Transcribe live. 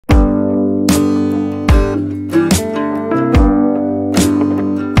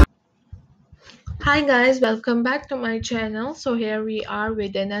Hi guys, welcome back to my channel. So here we are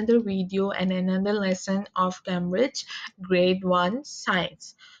with another video and another lesson of Cambridge Grade 1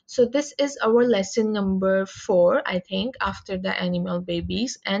 Science. So this is our lesson number 4, I think, after the animal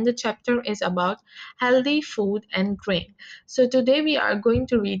babies, and the chapter is about healthy food and drink. So today we are going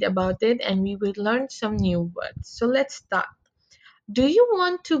to read about it and we will learn some new words. So let's start. Do you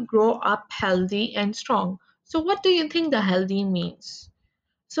want to grow up healthy and strong? So what do you think the healthy means?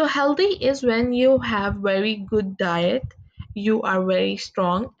 So healthy is when you have very good diet, you are very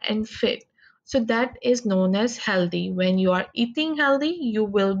strong and fit. So that is known as healthy. When you are eating healthy, you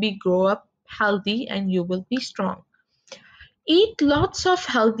will be grow up healthy and you will be strong. Eat lots of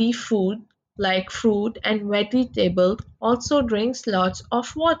healthy food like fruit and vegetables. Also drinks lots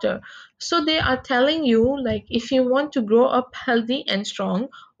of water. So they are telling you, like, if you want to grow up healthy and strong,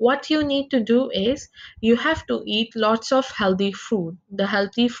 what you need to do is you have to eat lots of healthy food. The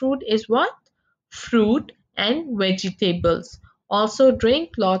healthy food is what? Fruit and vegetables. Also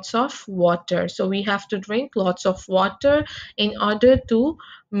drink lots of water. So we have to drink lots of water in order to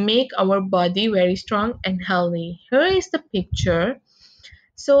make our body very strong and healthy. Here is the picture.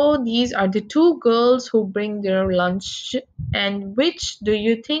 So these are the two girls who bring their lunch, and which do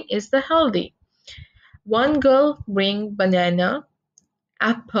you think is the healthy? One girl bring banana,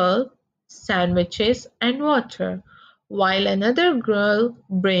 apple, sandwiches and water, while another girl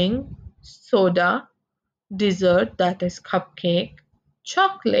bring soda, dessert, that is cupcake,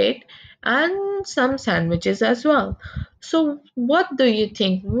 chocolate and some sandwiches as well. So what do you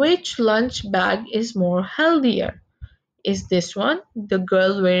think, which lunch bag is more healthier? Is this one, the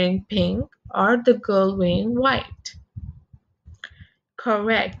girl wearing pink or the girl wearing white?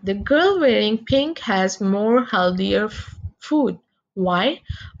 Correct. The girl wearing pink has more healthier food. Why?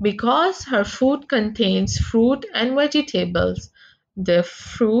 Because her food contains fruit and vegetables. The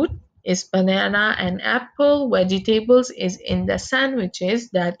fruit is banana and apple. Vegetables is in the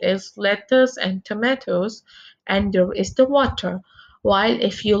sandwiches, that is lettuce and tomatoes, and there is the water. While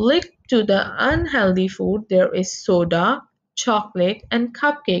if you look to the unhealthy food, there is soda, chocolate and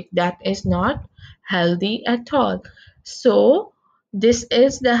cupcake. That is not healthy at all. So this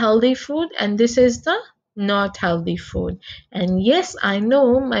is the healthy food and this is the not healthy food. And yes, I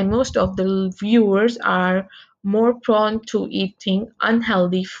know my most of the viewers are more prone to eating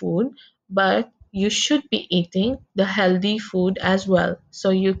unhealthy food, but you should be eating the healthy food as well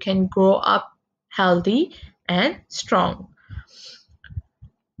so you can grow up healthy and strong.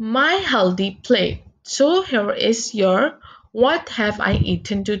 My healthy plate. So here is your what have I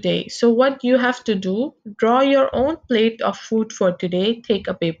eaten today. So what you have to do, draw your own plate of food for today. Take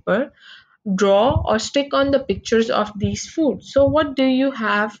a paper, draw or stick on the pictures of these foods. So what do you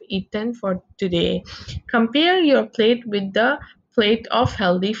have eaten for today? Compare your plate with the plate of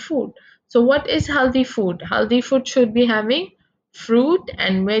healthy food. So what is healthy food? Healthy food should be having fruit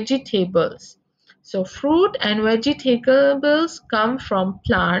and vegetables. So fruit and vegetables come from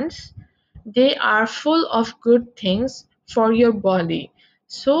plants. They are full of good things for your body.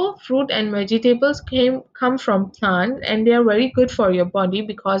 So fruit and vegetables come from plants and they are very good for your body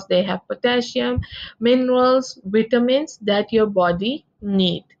because they have potassium, minerals, vitamins that your body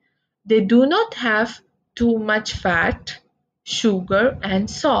need. They do not have too much fat, sugar and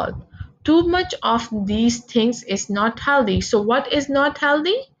salt. Too much of these things is not healthy. So what is not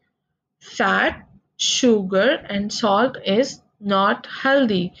healthy? Fat, sugar and salt is not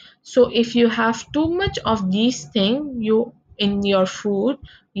healthy. So if you have too much of these things you in your food,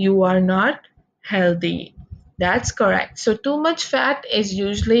 you are not healthy. That's correct. So too much fat is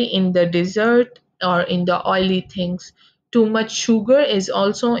usually in the dessert or in the oily things. Too much sugar is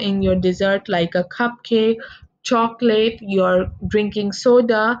also in your dessert like a cupcake, chocolate, you're drinking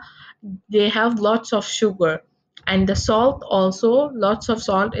soda, they have lots of sugar. And the salt also, lots of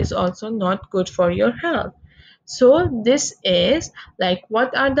salt is also not good for your health. So this is like,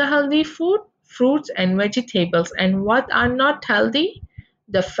 what are the healthy food? Fruits and vegetables. And what are not healthy?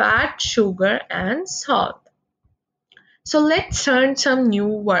 The fat, sugar and salt. So let's learn some new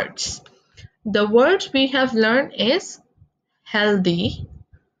words. The words we have learned is healthy,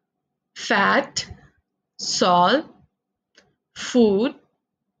 fat, salt, food,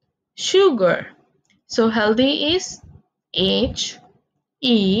 sugar. So healthy is H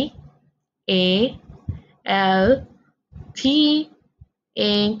E A L T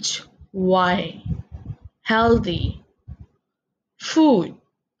H Y, healthy. Food,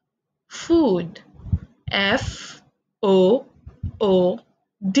 food, F O O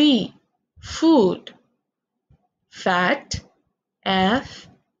D, food. Fat, F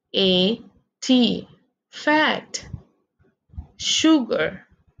A T, fat. Sugar,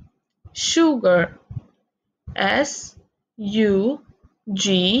 sugar, S-U-G-A-R.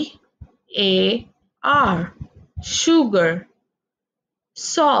 Sugar.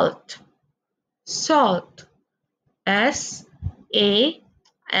 Salt. Salt. S-A-L-T.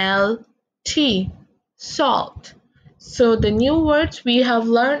 Salt. So the new words we have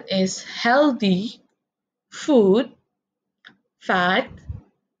learned is healthy, food, fat,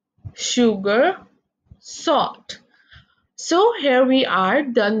 sugar, salt. So here we are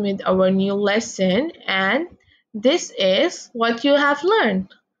done with our new lesson, and this is what you have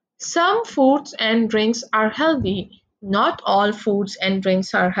learned. Some foods and drinks are healthy. Not all foods and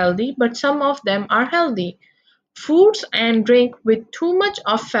drinks are healthy, but some of them are healthy. Foods and drink with too much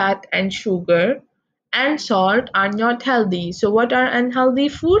of fat and sugar and salt are not healthy. So what are unhealthy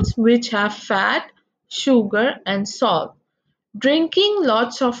foods? Which have fat, sugar and salt. Drinking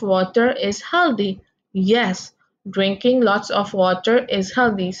lots of water is healthy. Yes, drinking lots of water is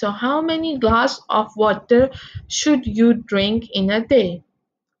healthy. So how many glass of water should you drink in a day?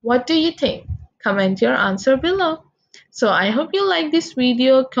 What do you think? Comment your answer below. So I hope you like this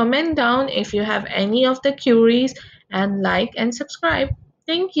video. Comment down if you have any of the queries, and like and subscribe.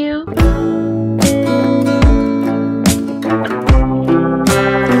 Thank you.